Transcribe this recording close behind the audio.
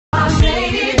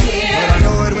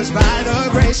it's by the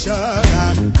grace of God.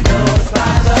 I know it's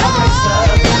by the grace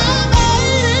of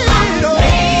God. I'm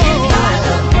made by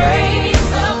the grace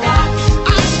of God.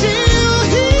 I'm still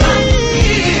here. I'm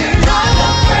here by the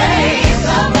grace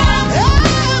of God.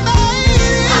 I'm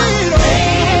made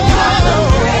by the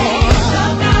grace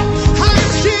of God. I'm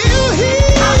still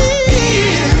here. I'm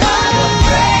here by the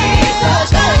grace of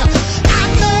God.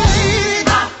 I'm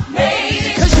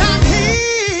made 'cause I'm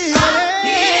here.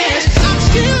 I'm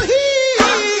still here.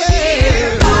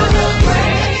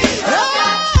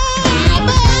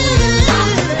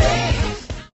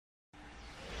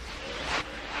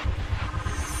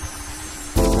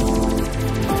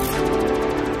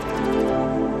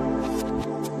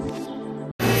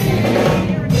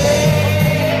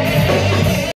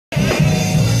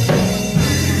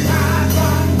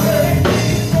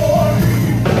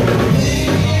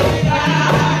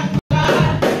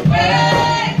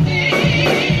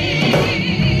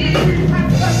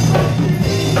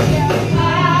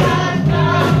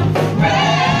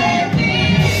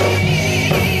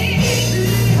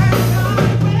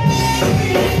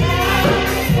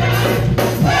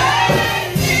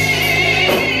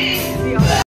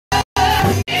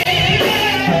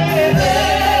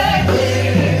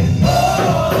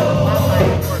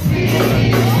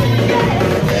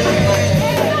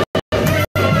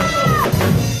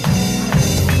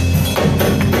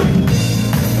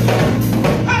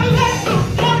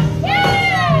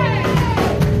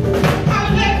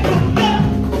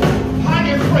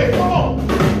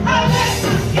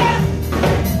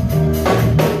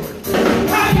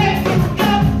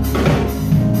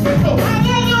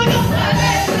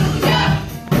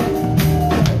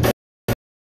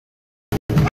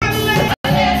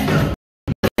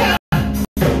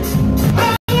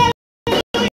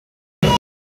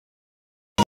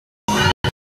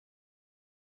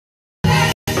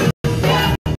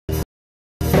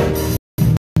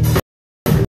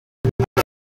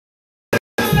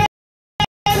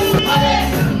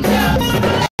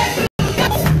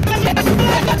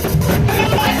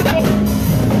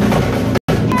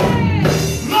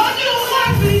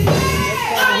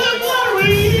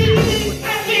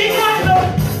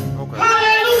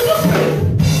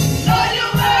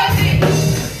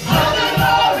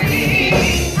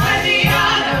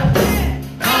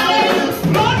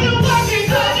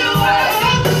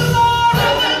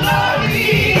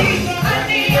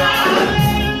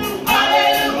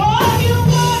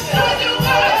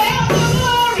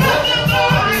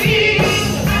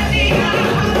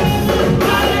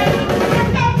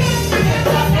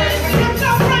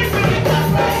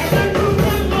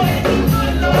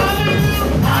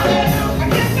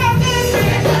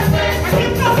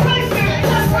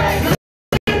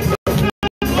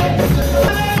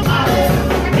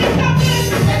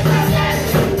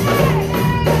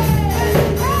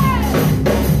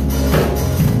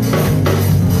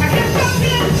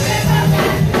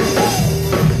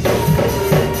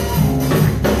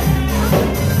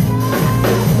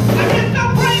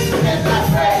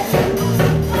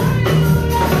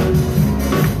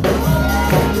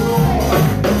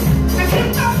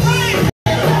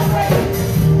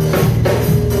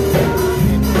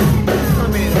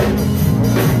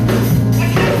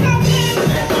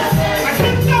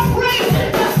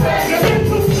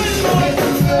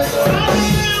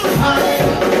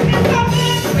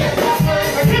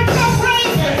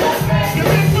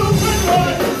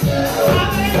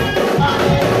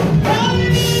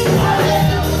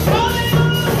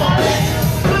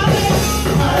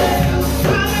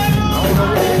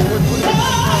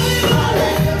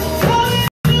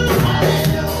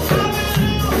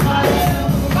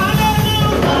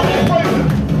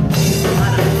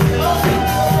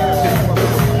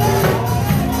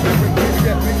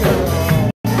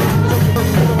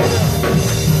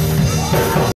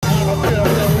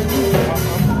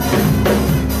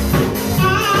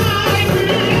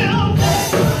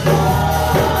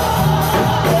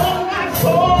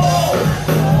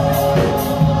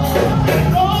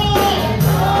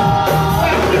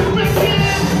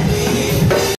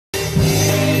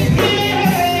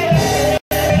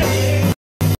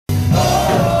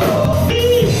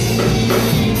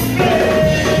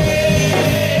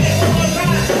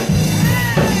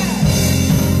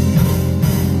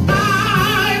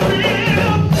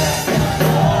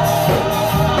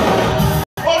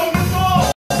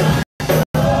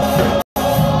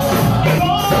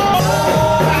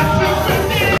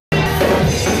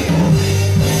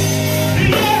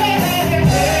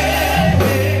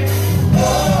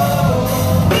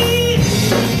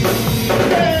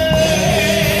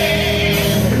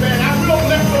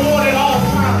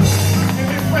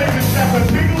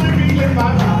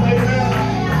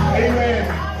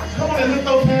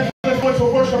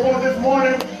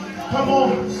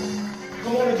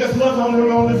 was on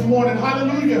him on this morning.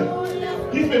 Hallelujah.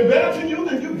 He's been better to you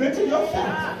than you've been to yourself.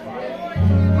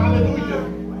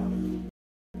 Hallelujah.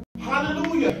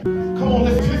 Hallelujah. Come on,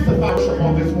 let's testify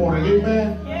on this morning.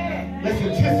 Amen. Let's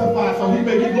testify so he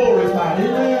may be glorified.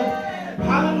 Amen.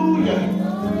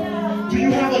 Hallelujah. Do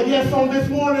you have a yes on this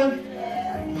morning?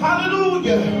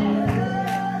 Hallelujah.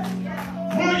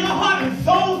 Will your heart and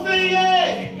soul say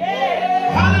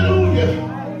yea?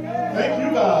 Hallelujah. Thank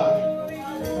you, God.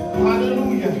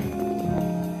 Hallelujah.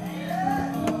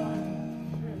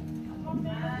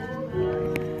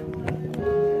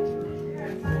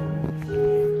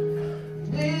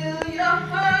 Will your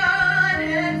heart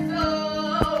and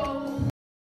soul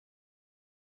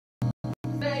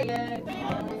say yes?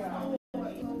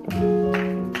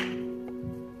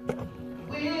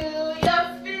 Will your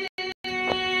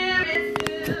spirit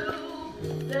still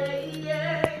say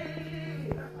yes?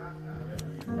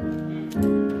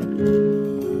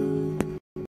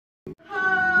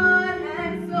 Heart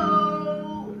and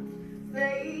soul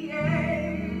say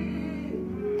yes.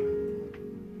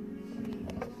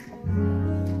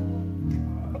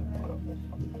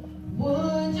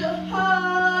 Would your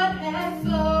heart and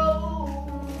soul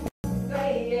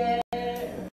say yes?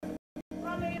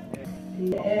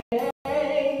 Yes.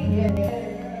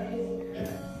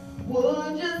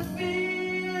 Would your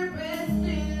spirit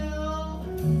still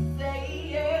say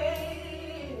yes?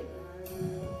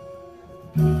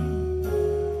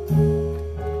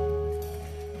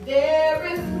 There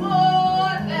is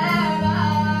more that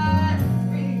I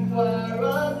require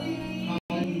of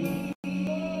thee.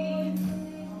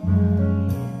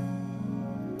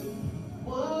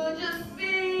 Would your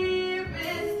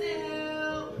spirit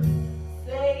still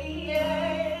say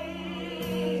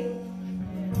yes?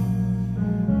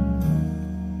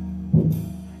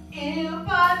 If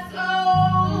I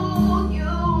told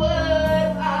you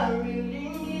what I really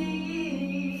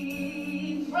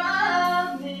need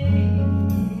from me,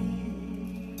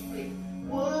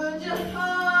 would your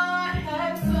heart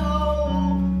and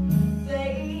soul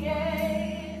say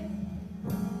yes?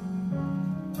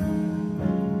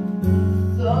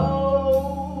 So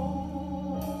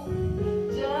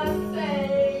just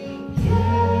say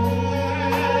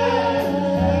yes.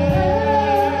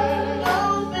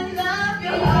 Open up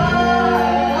your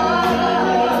heart.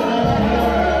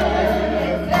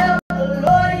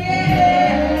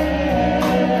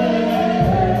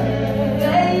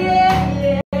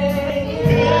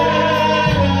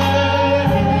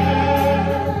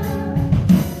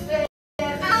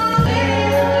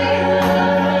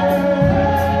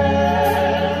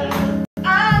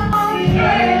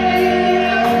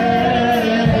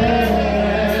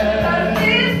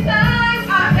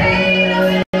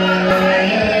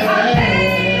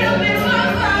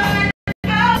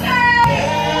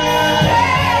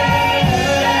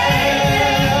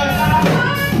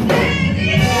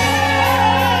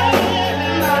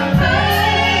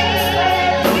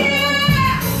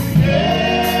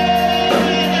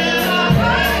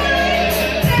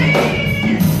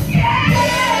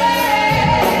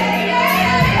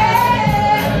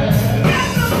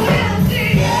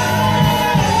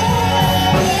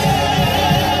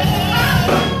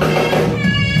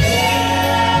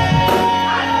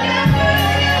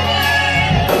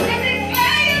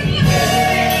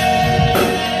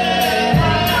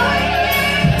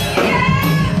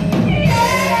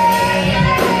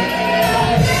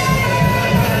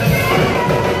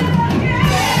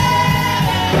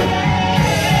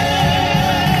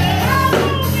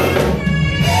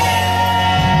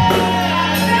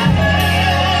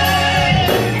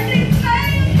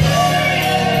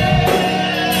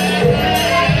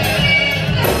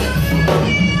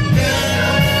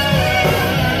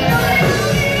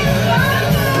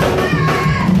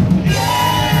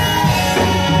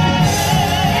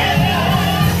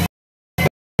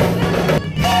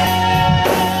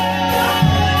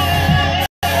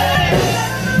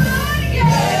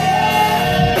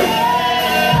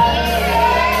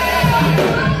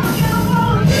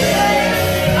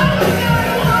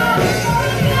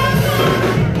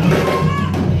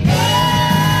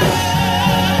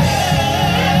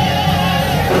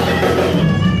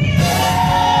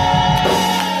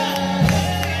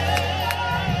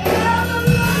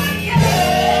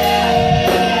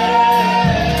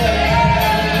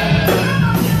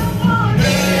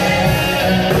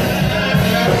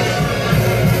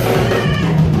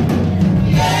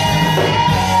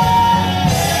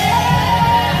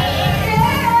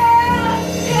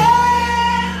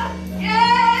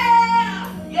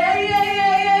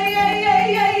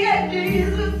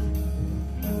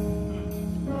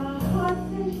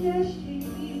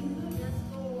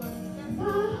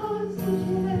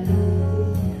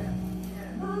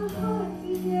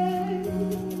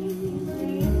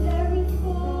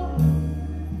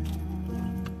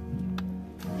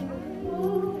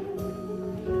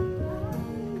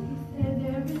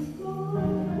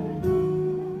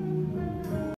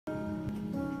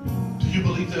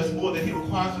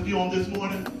 requires of you on this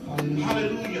morning?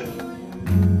 Hallelujah.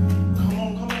 Come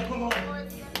on, come on, come on.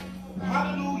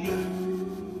 Hallelujah.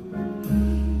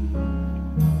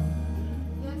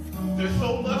 There's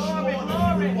so much more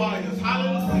that he requires.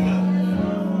 Hallelujah.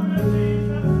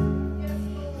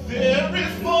 There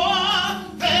is more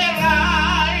that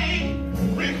I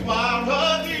require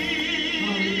of thee.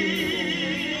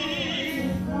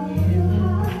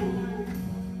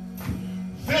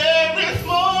 There is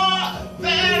more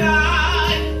that I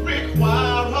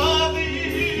require of thee.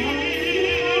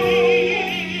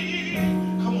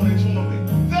 Come on and join me.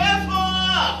 There's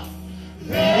more.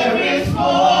 There is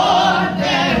more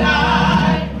that I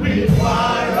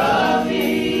require of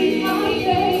thee.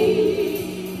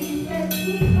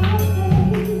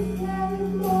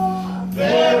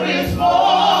 There is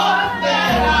more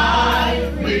that I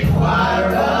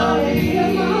require of thee.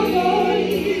 There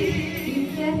is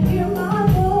more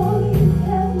that I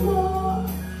require of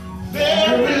thee.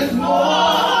 There is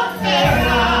more that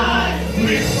I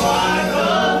require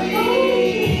of thee.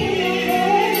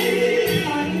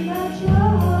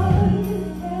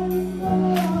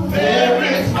 There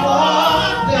is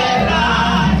more that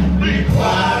I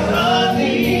require of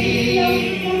thee.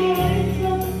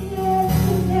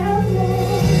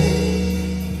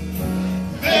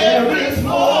 There is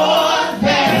more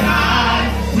that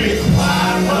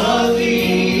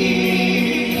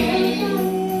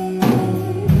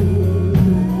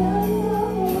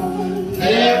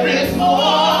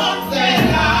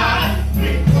I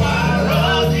require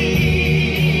of thee.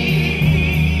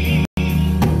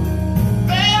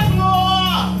 There's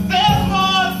more,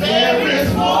 there is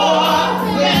more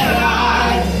that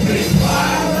I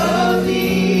require of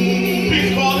thee. He's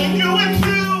calling you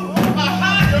into a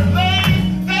higher place.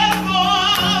 There's more.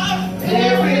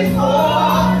 There is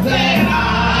more that I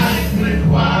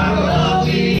require of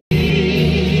thee.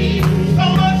 So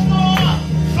much more,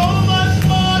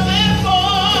 there's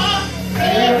more.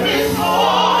 There is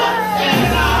more that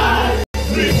I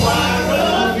require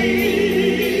of thee.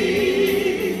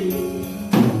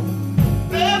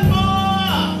 There's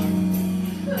more.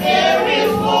 There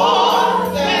is more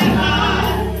that I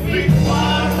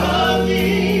require of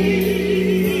thee.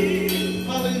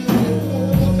 Hallelujah.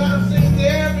 One more time, sing,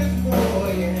 there is more,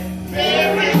 yeah.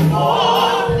 There is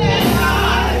more that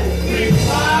I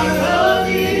require of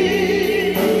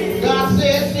thee. God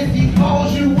says if he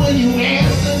calls you, will you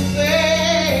answer?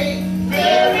 Say,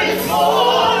 there is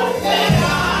more that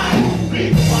I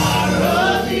require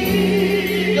of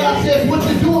thee. God says what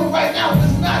you're doing right now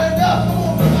is not enough. Come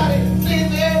on, somebody, say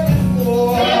there is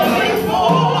more. There is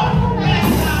more that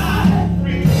I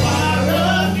require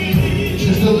of thee.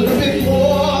 Just a little bit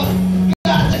more.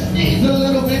 God just needs a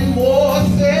little bit more.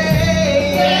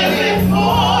 Say, there is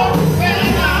more that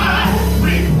I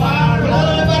require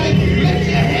of thee. Lift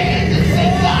your hands and say,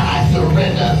 God, I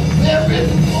surrender. There is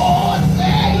more.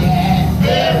 Say, yeah.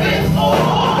 There is more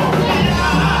that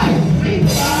I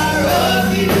require of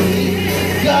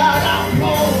thee. God, I'm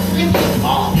wrong. If you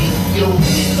call me, you'll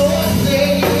be Lord.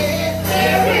 Say, yeah.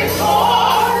 There is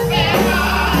more that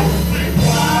I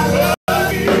require of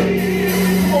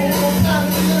thee. One more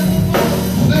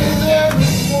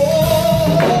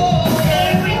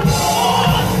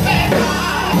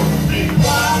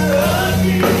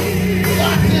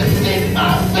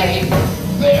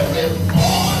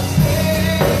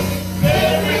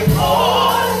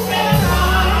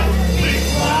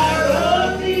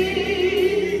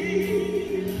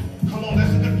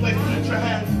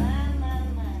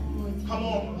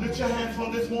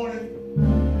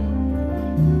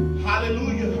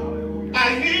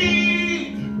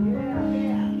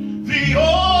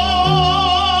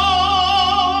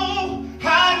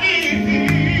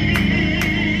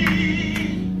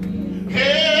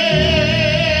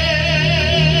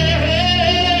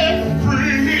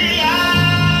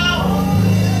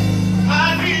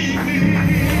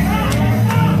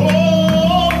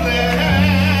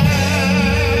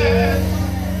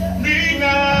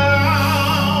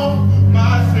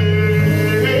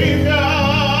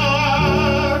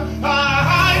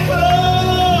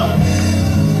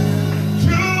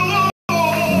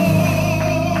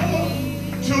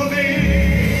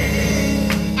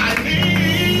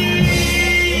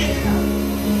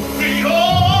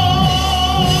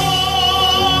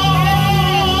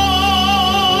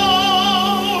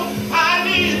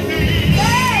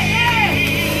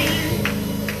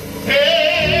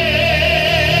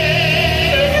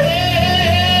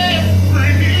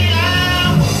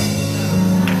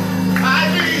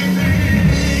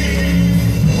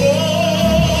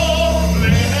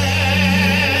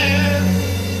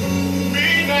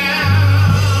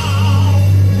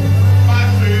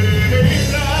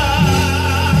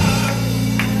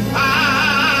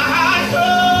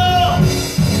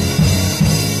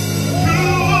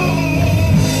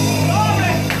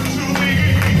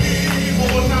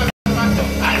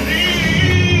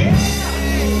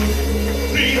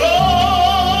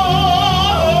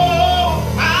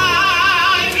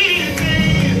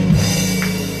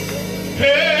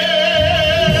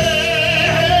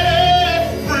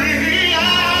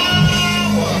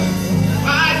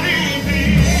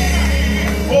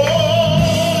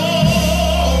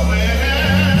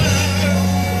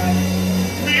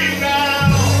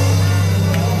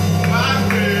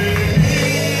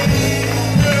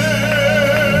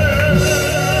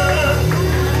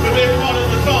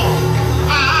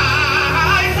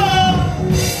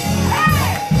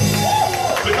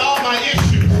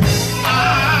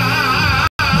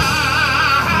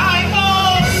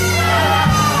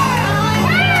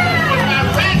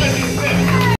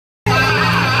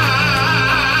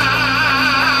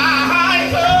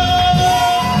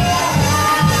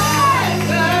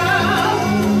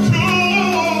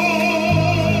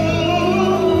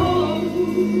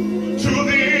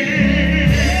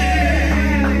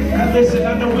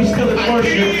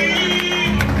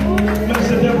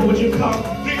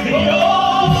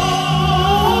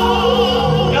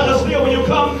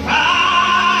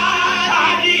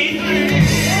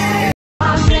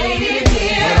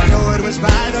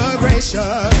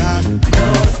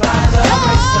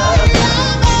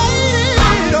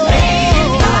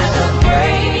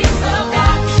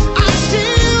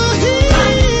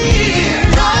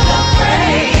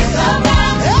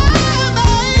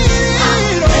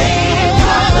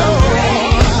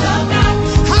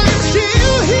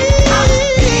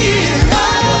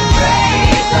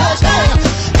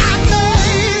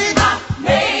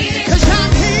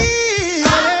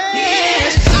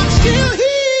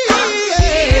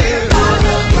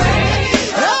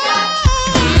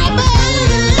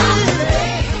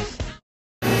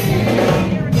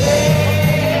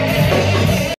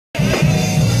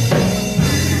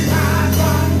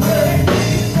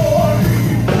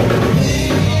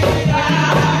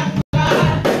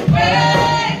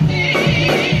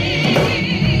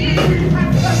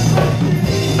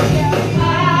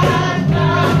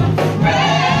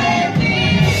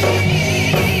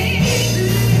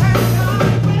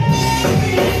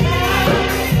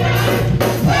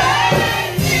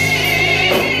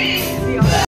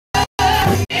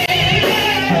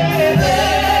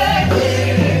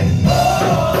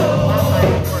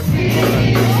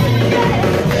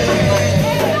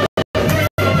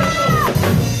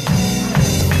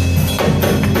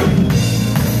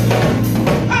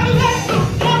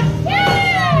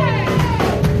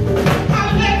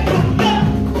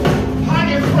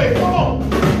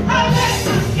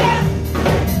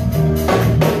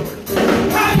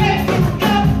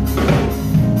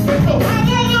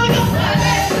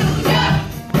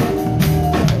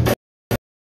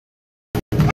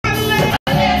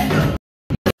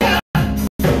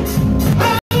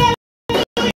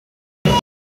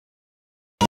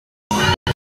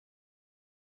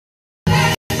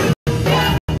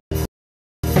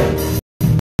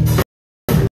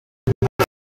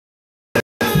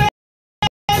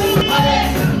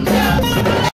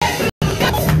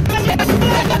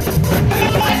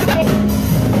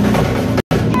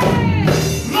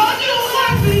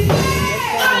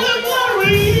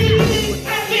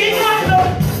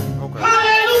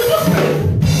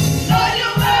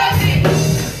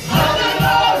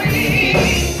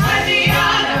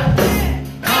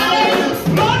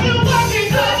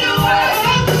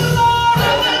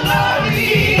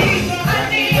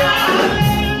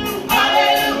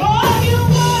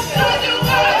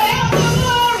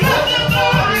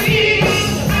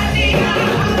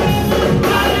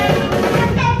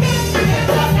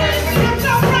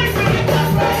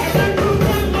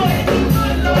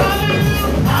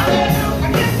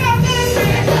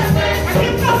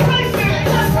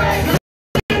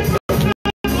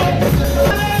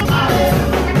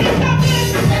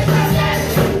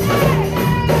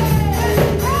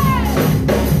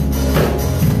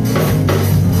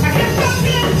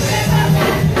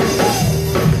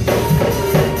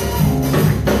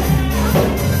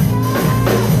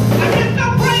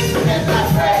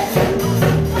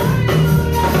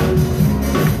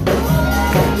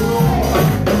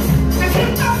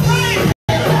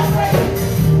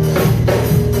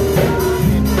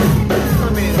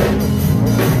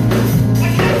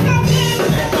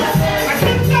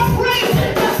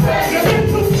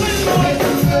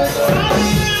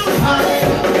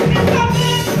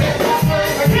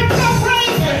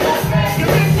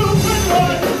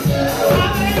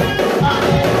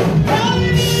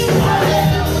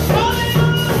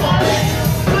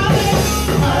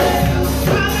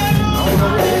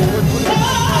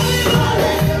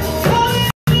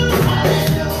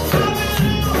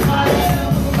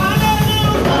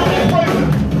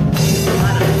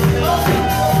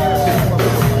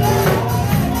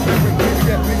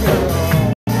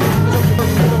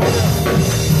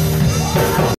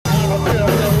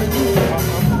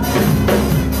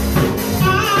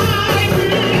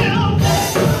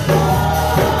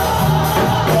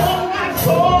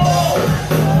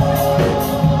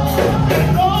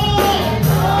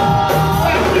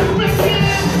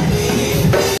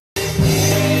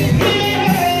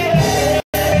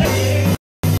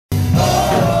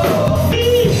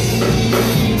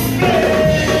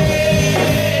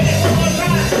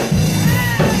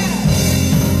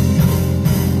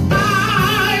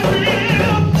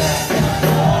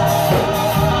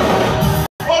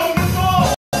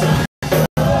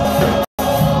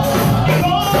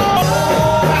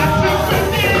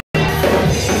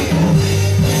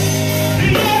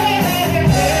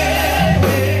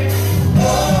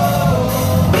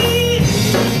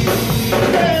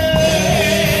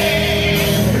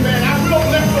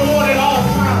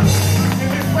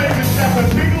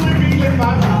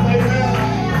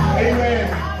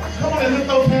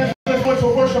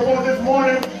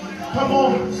Come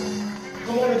on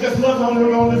and just love on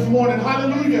him on this morning.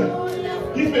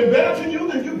 Hallelujah. He's been better to you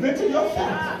than you've been to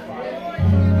yourself.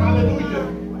 Hallelujah.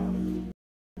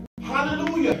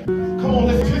 Hallelujah. Come on,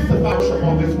 let's testify worship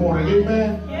on this morning.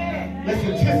 Amen. Let's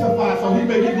testify so he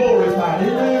may be glorified.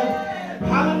 Amen.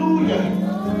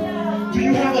 Hallelujah. Do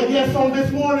you have a yes on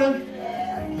this morning?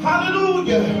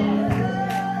 Hallelujah.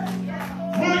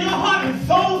 Will your heart and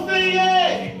soul say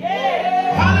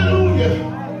yeah? Hallelujah.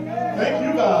 Thank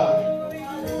you, God.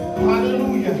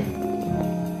 Hallelujah.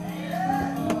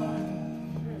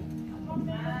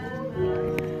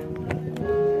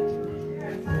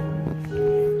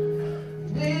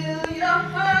 Will your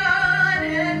heart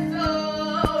and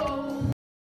soul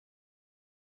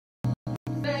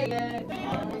say yes?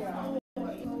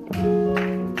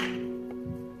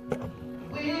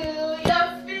 Will your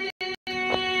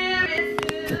spirit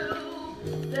still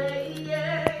say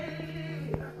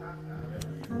yes?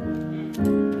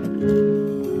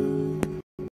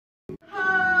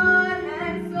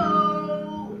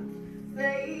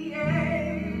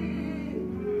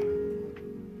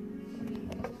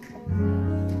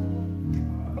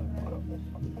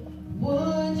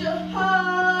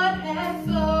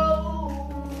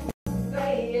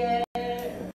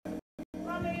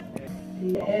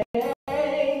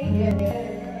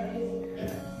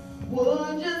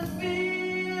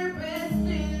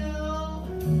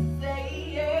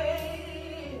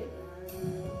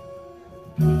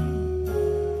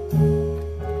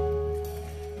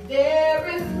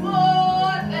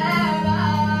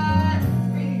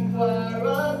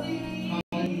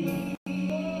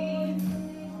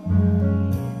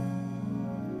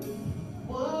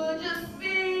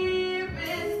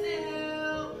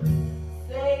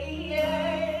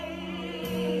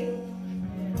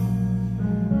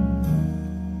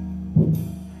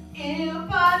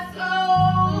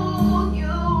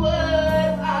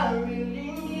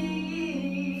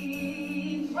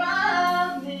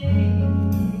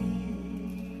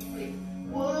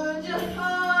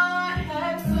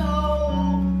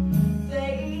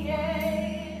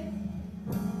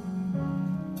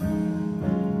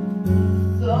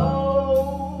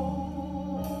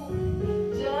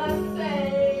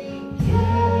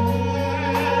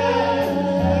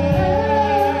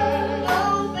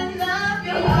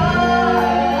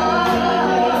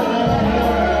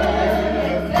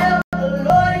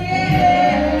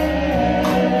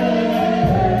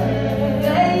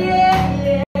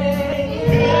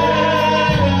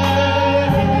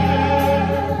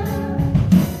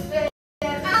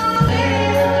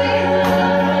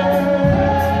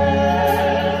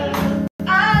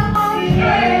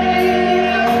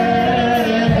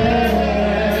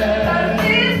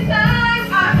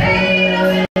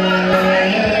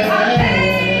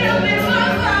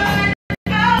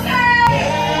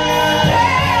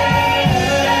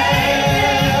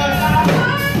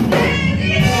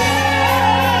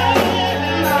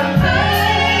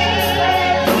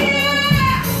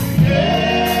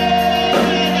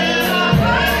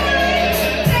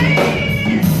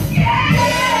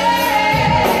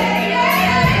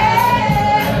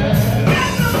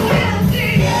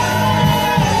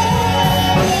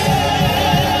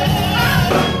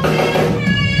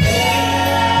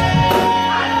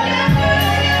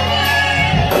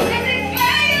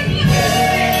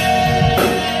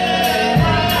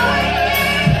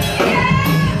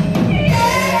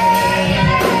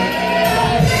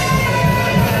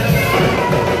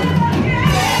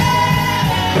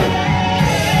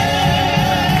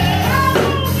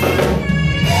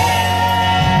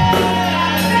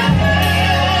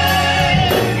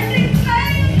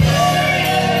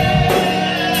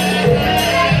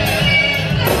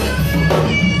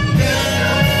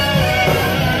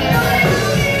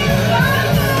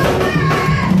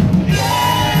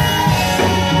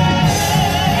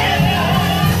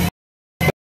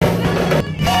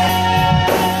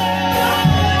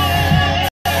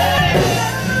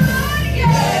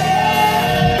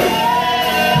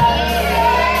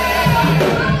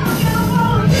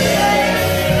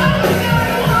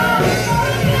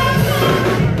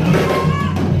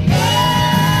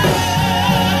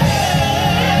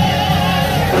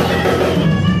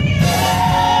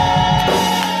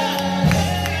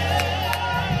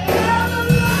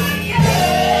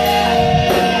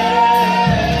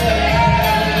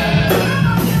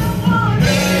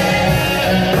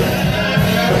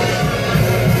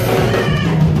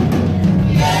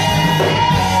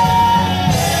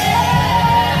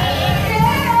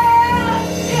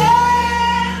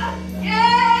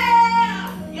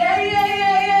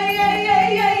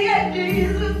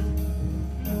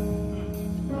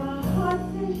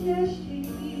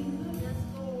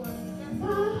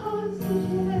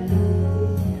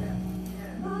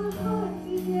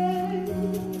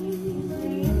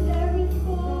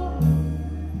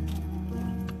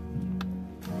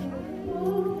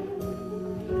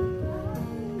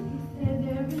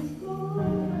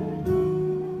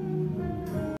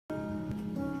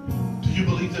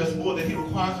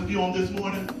 requires of you on this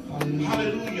morning?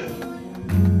 Hallelujah.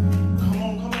 Come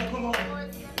on, come on, come on.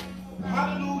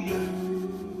 Hallelujah.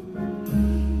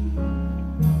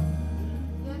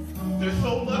 There's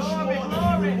so much more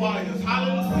that he requires.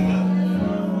 Hallelujah.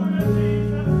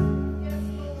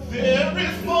 There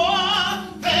is more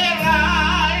that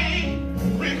I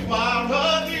require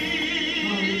of thee.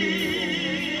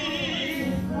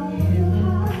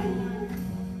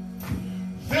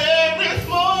 There is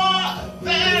more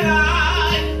that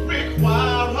I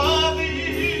require of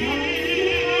thee.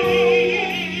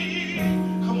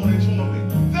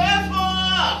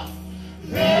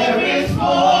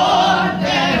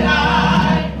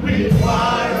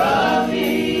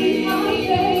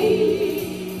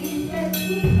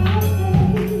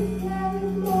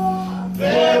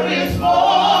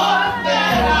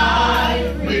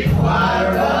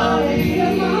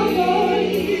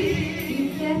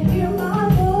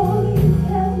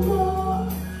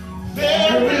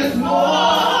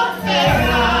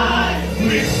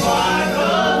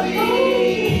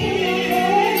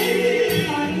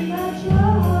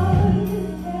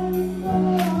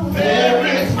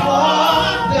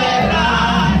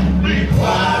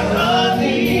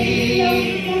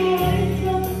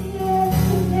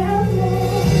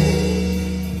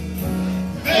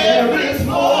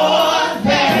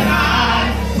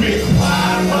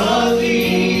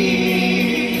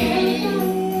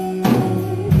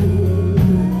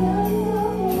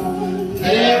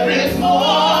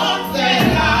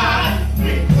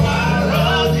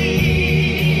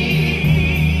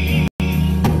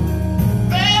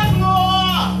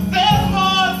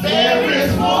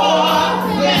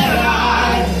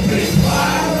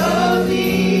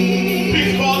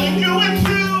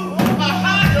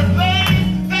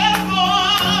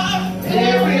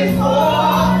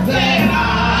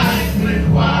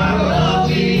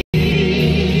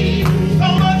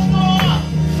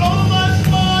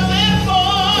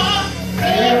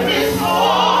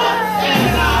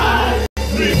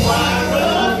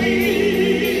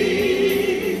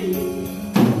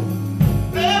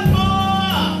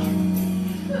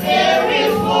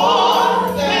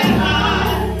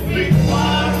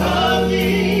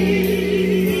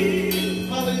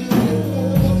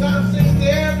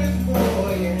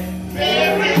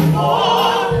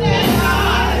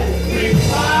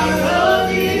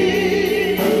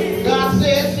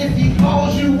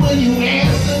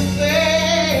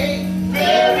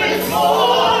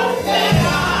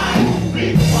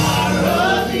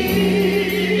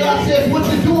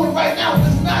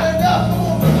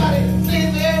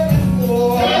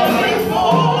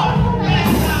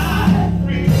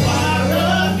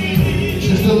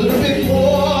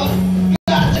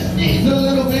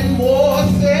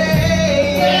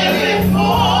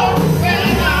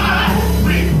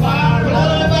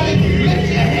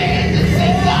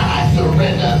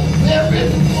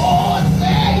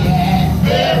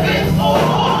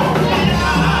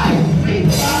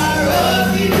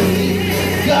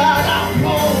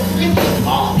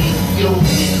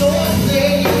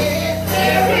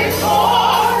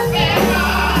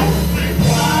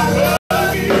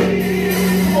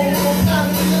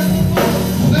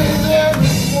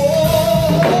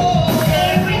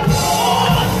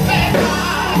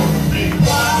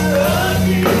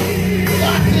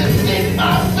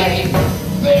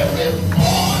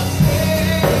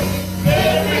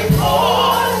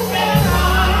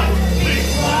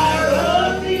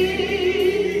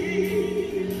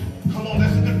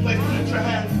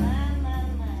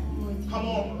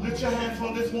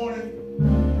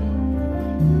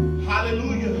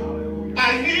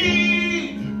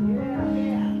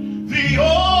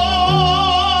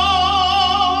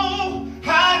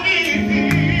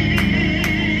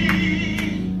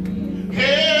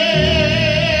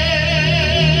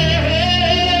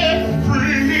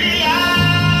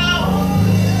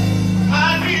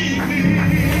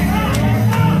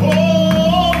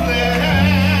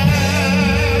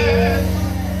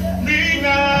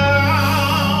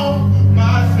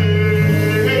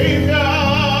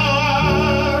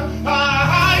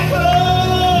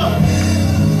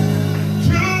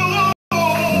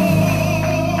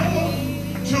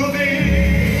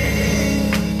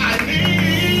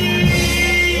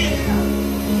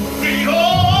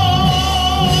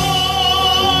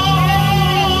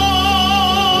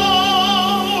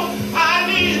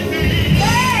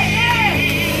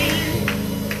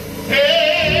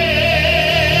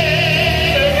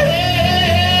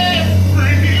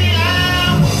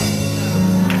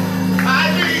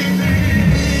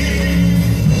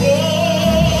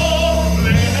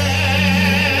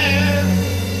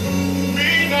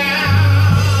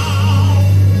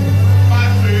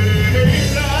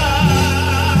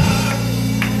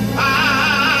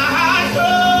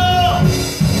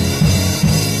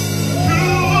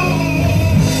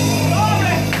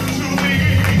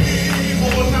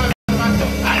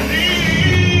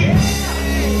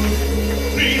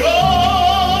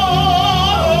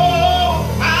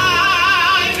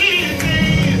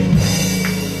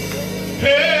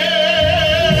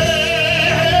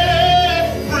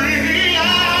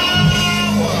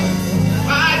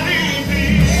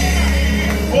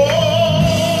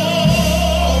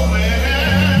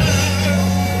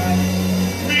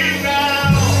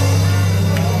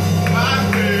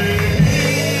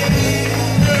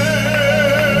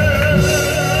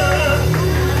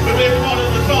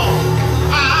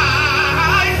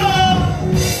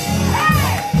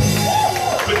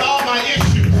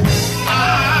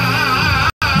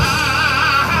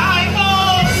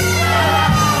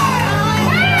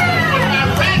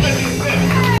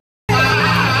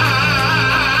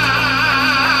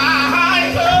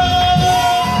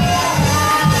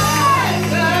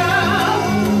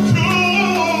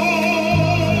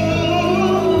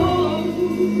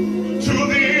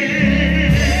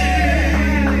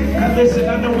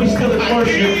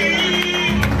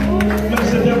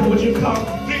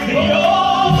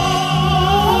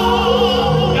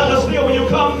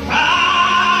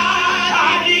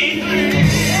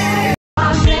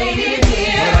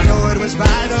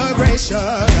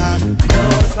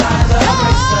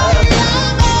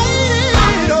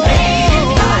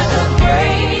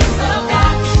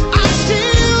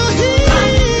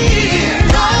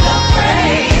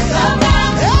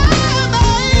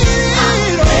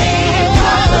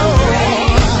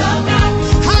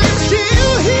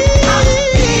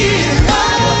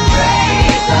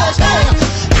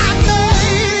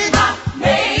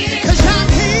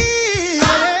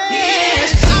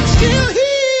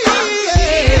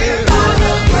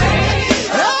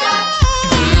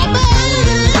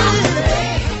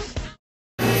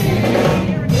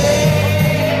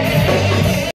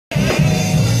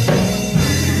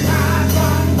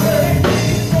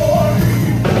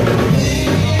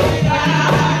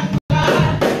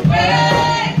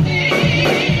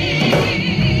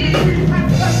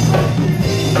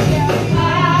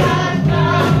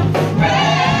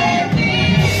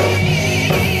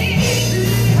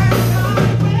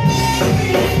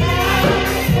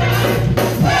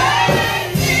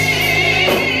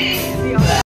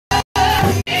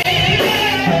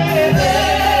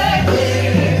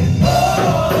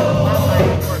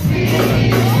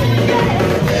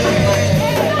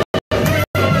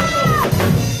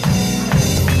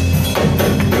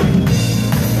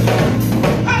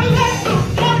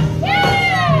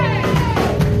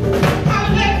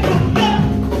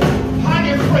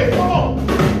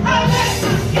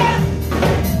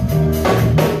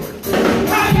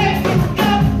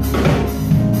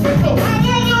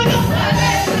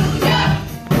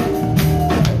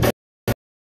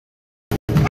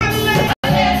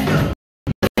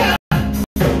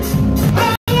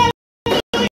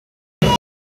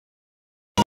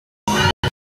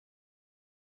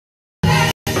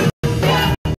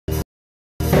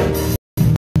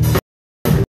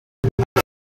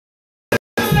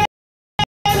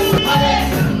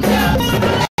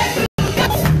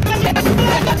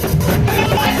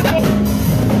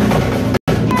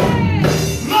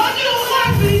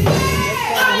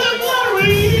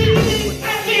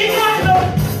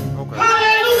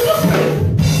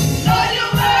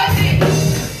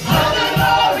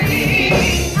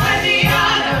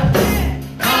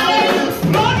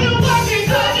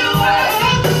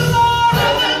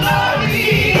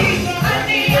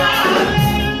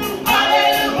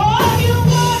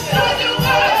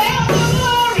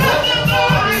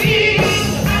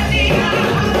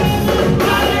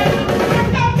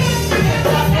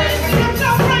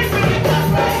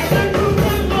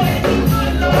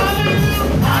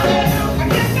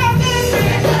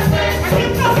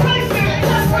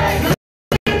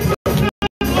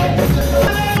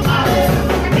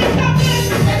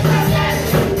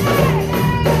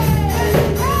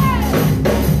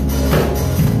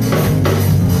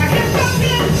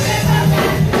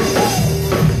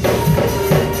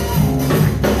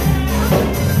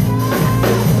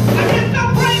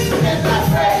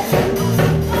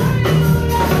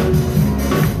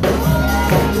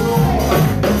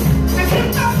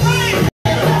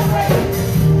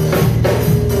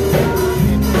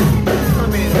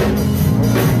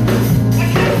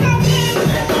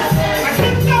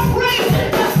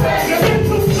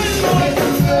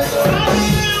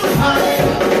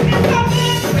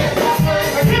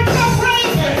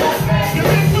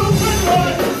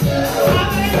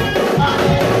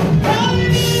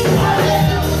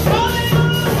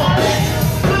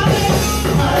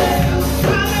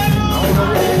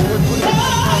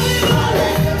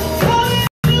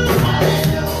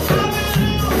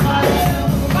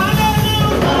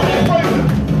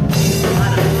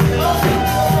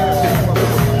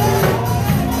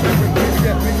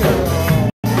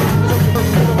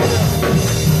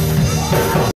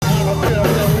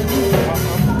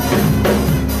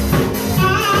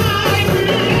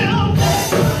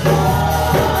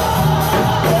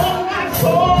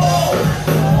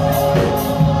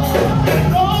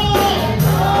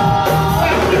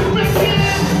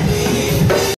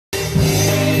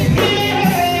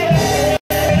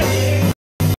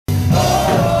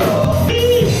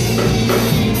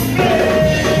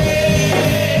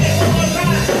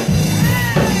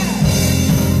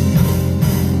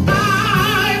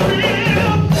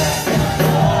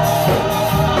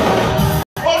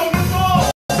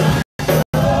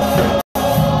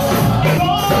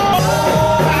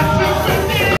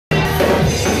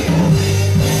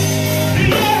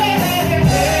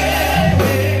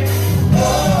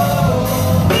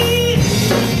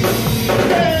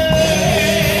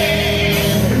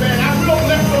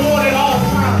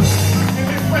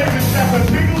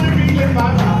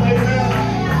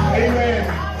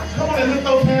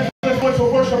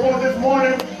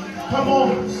 morning? Come on.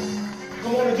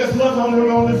 Come on and just love on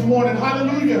him on this morning.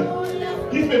 Hallelujah.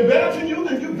 He's been better to you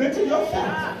than you've been to yourself.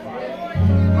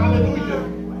 Hallelujah.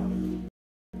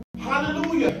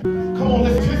 Hallelujah. Come on,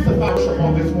 let's testify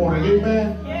on this morning.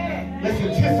 Amen. Let's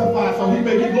intensify so he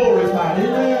may be glorified.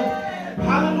 Amen.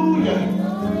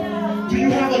 Hallelujah. Do you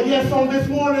have a yes on this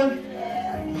morning?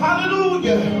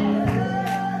 Hallelujah.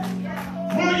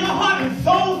 Will your heart and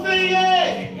soul say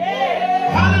yea?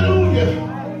 Hallelujah.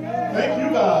 Thank you,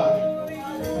 God.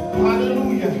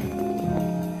 Hallelujah.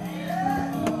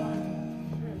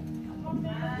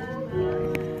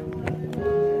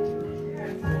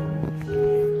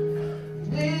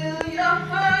 Will your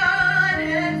heart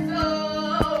and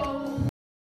soul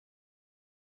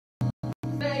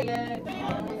say yes?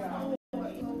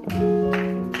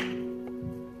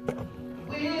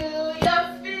 Will your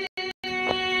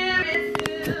spirit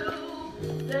still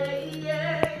say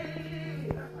yes?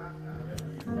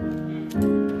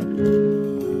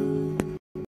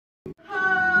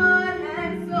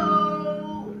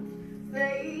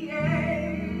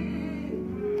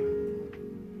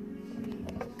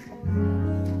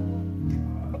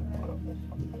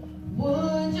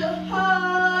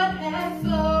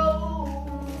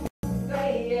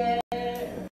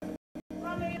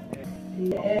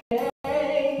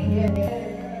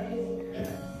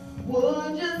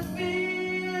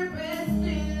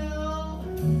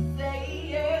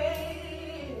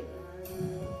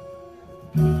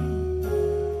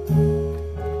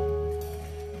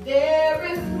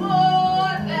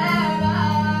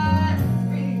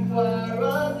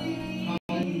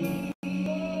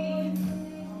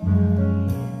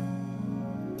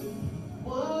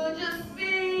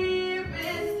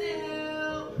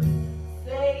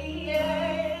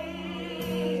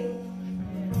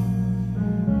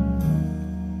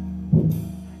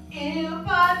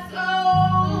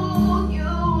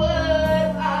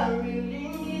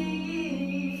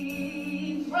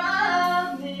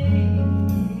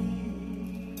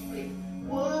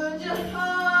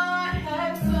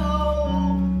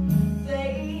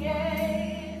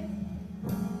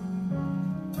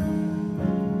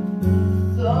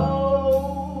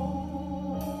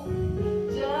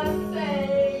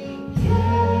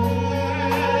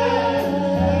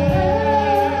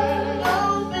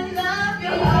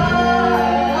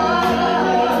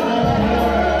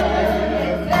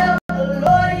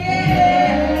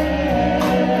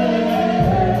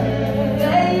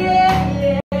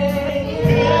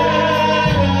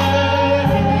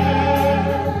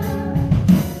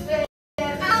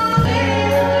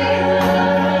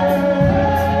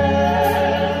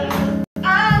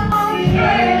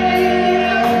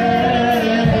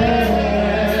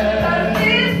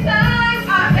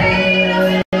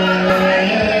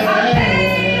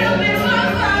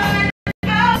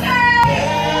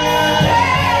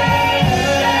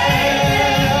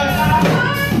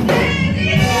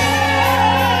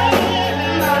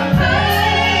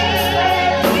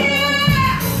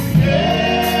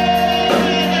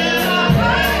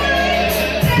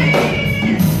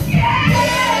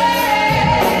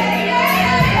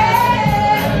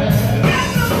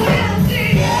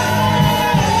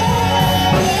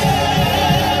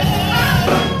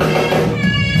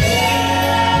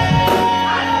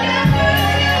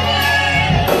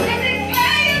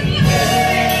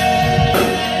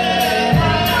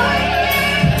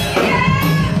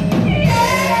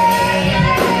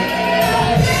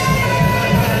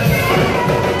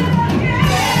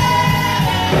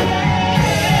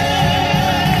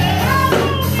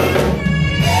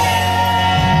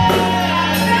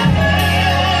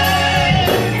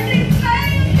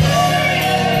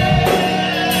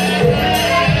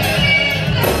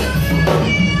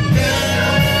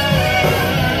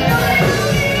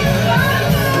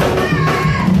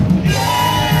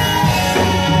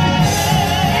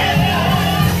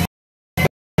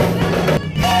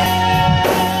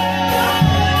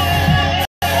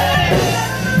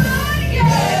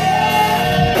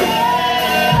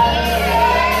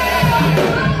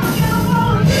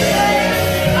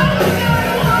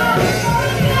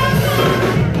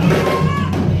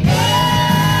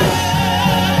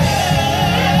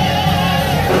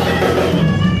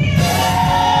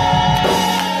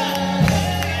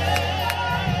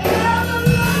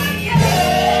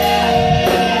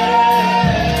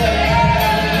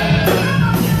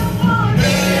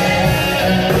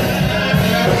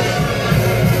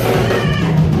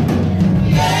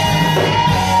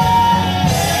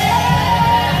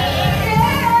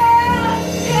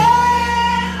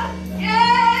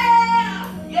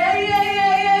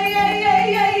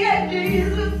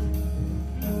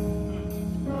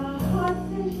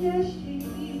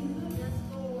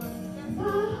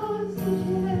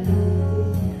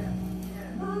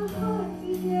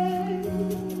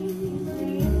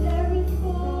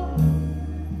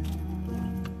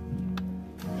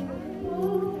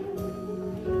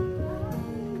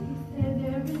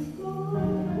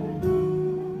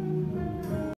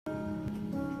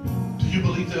 you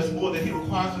believe there's more that he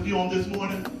requires of you on this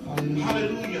morning?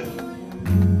 Hallelujah.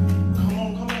 Come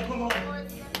on, come on, come on.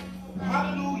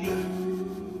 Hallelujah.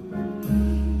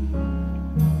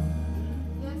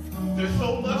 There's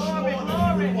so much more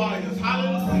that he requires.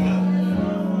 Hallelujah.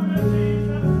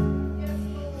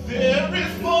 There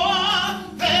is more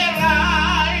that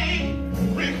I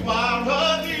require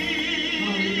of thee.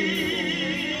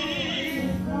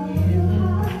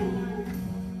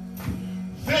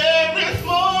 There is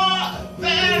more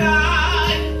that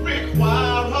I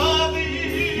require of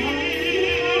thee.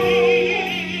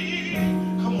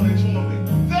 Come on and join me.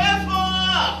 There's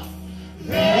more.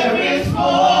 There is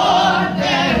more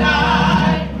that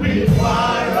I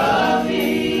require of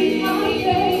thee.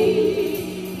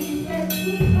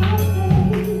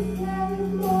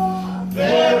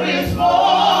 There is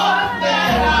more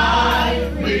that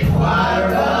I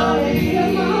require of thee.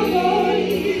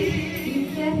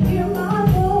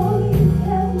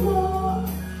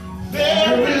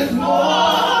 There is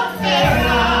more that I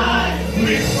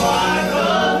require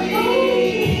of thee.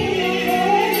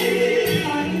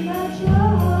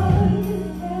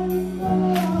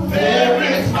 There is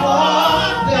more that I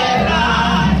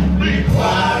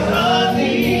require of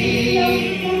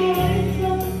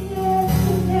thee.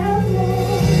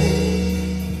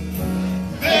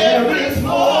 There is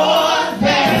more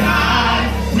that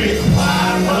I require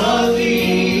of thee.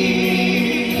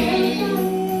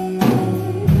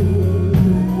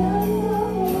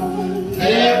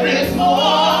 There is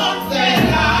more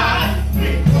that I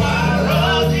require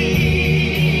of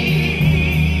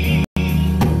thee.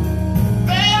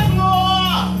 There's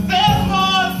more,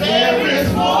 there is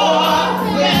more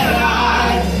that I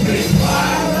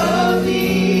require of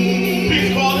thee. He's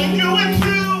calling you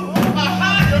into a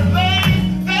higher place.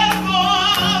 There's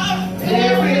more.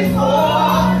 There is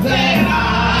more that I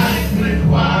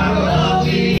require of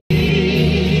thee.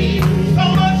 So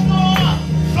much more,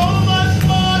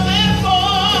 there's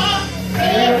more.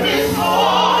 There is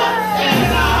more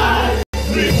that I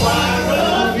require of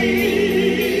thee.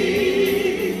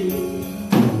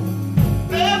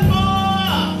 There's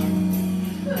more.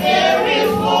 There is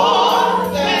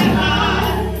more that I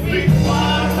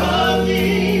require of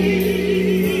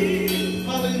thee.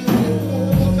 Hallelujah. One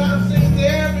more time, sing,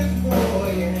 there is more,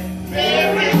 yeah.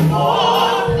 There is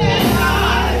more that I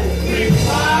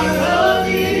require of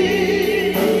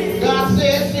thee. God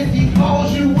says if he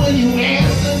calls you, will you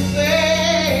answer,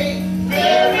 say,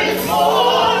 there is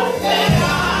more that I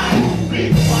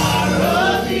require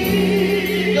of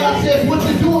thee. God says what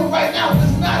you're doing right now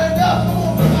is not enough. Come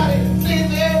on, somebody, say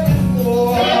there is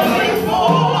more. There is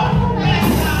more that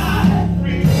I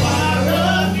require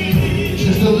of thee.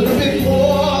 Just a little bit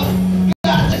more.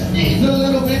 God just needs a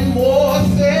little bit more.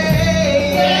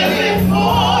 Say, there is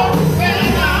more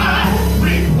that I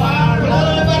require of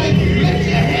thee. Lift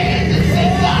your hands and say,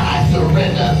 God, I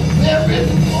surrender. There is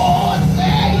more.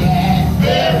 Say, yeah.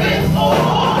 There is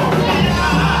more that I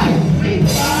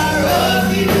require of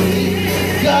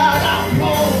thee. God, I'm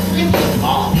home. If you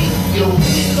call me, you'll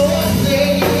be Lord. Say,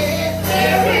 yeah.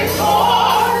 There is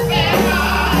more that I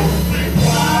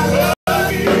require of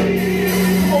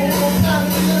thee. One more time,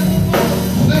 say,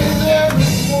 there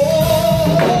is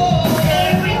more.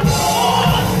 There is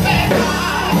more that I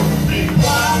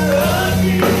require of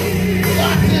thee.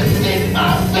 God, just in my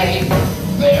faith,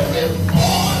 there is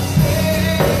more.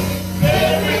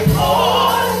 There is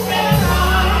more that I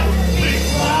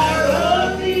require of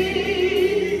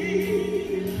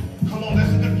thee. Come on,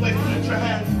 that's a good place to lift your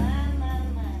hands.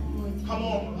 Come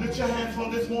on, lift your hands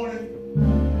on this morning.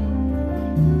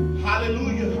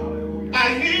 Hallelujah.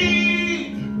 I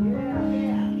need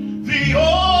thee, oh,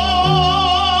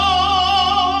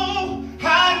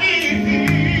 I need thee.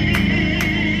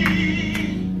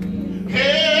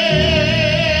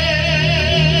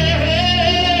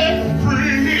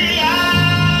 Every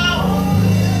hour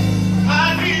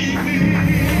I need thee.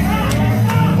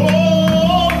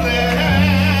 Oh,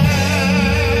 bless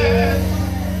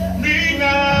me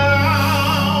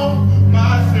now,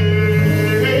 my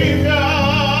Savior.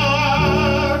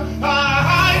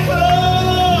 I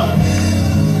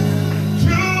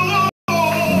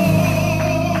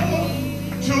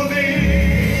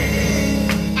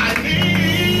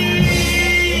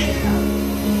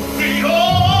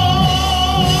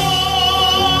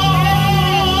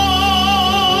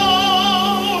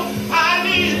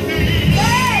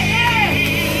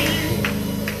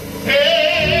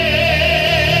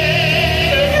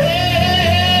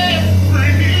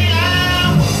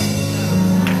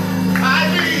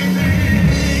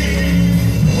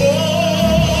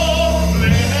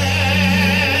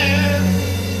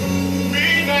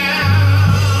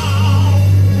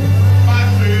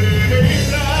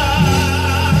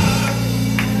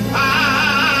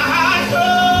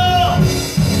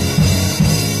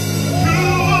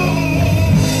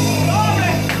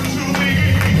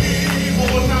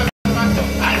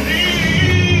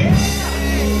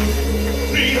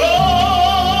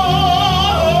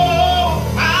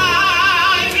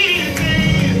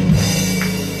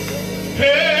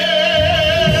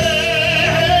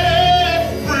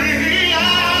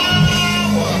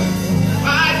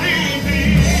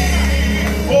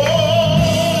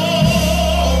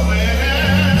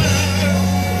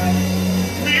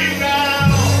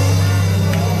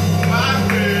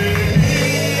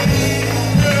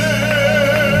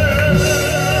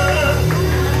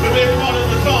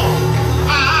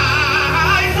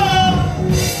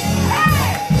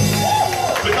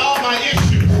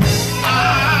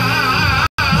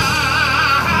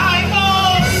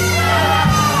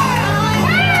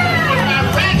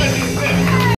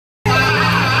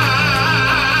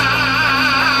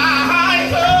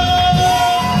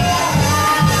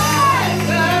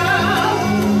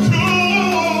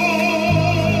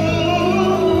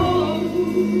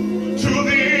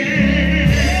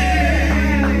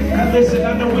Listen,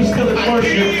 I know we still in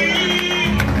worship.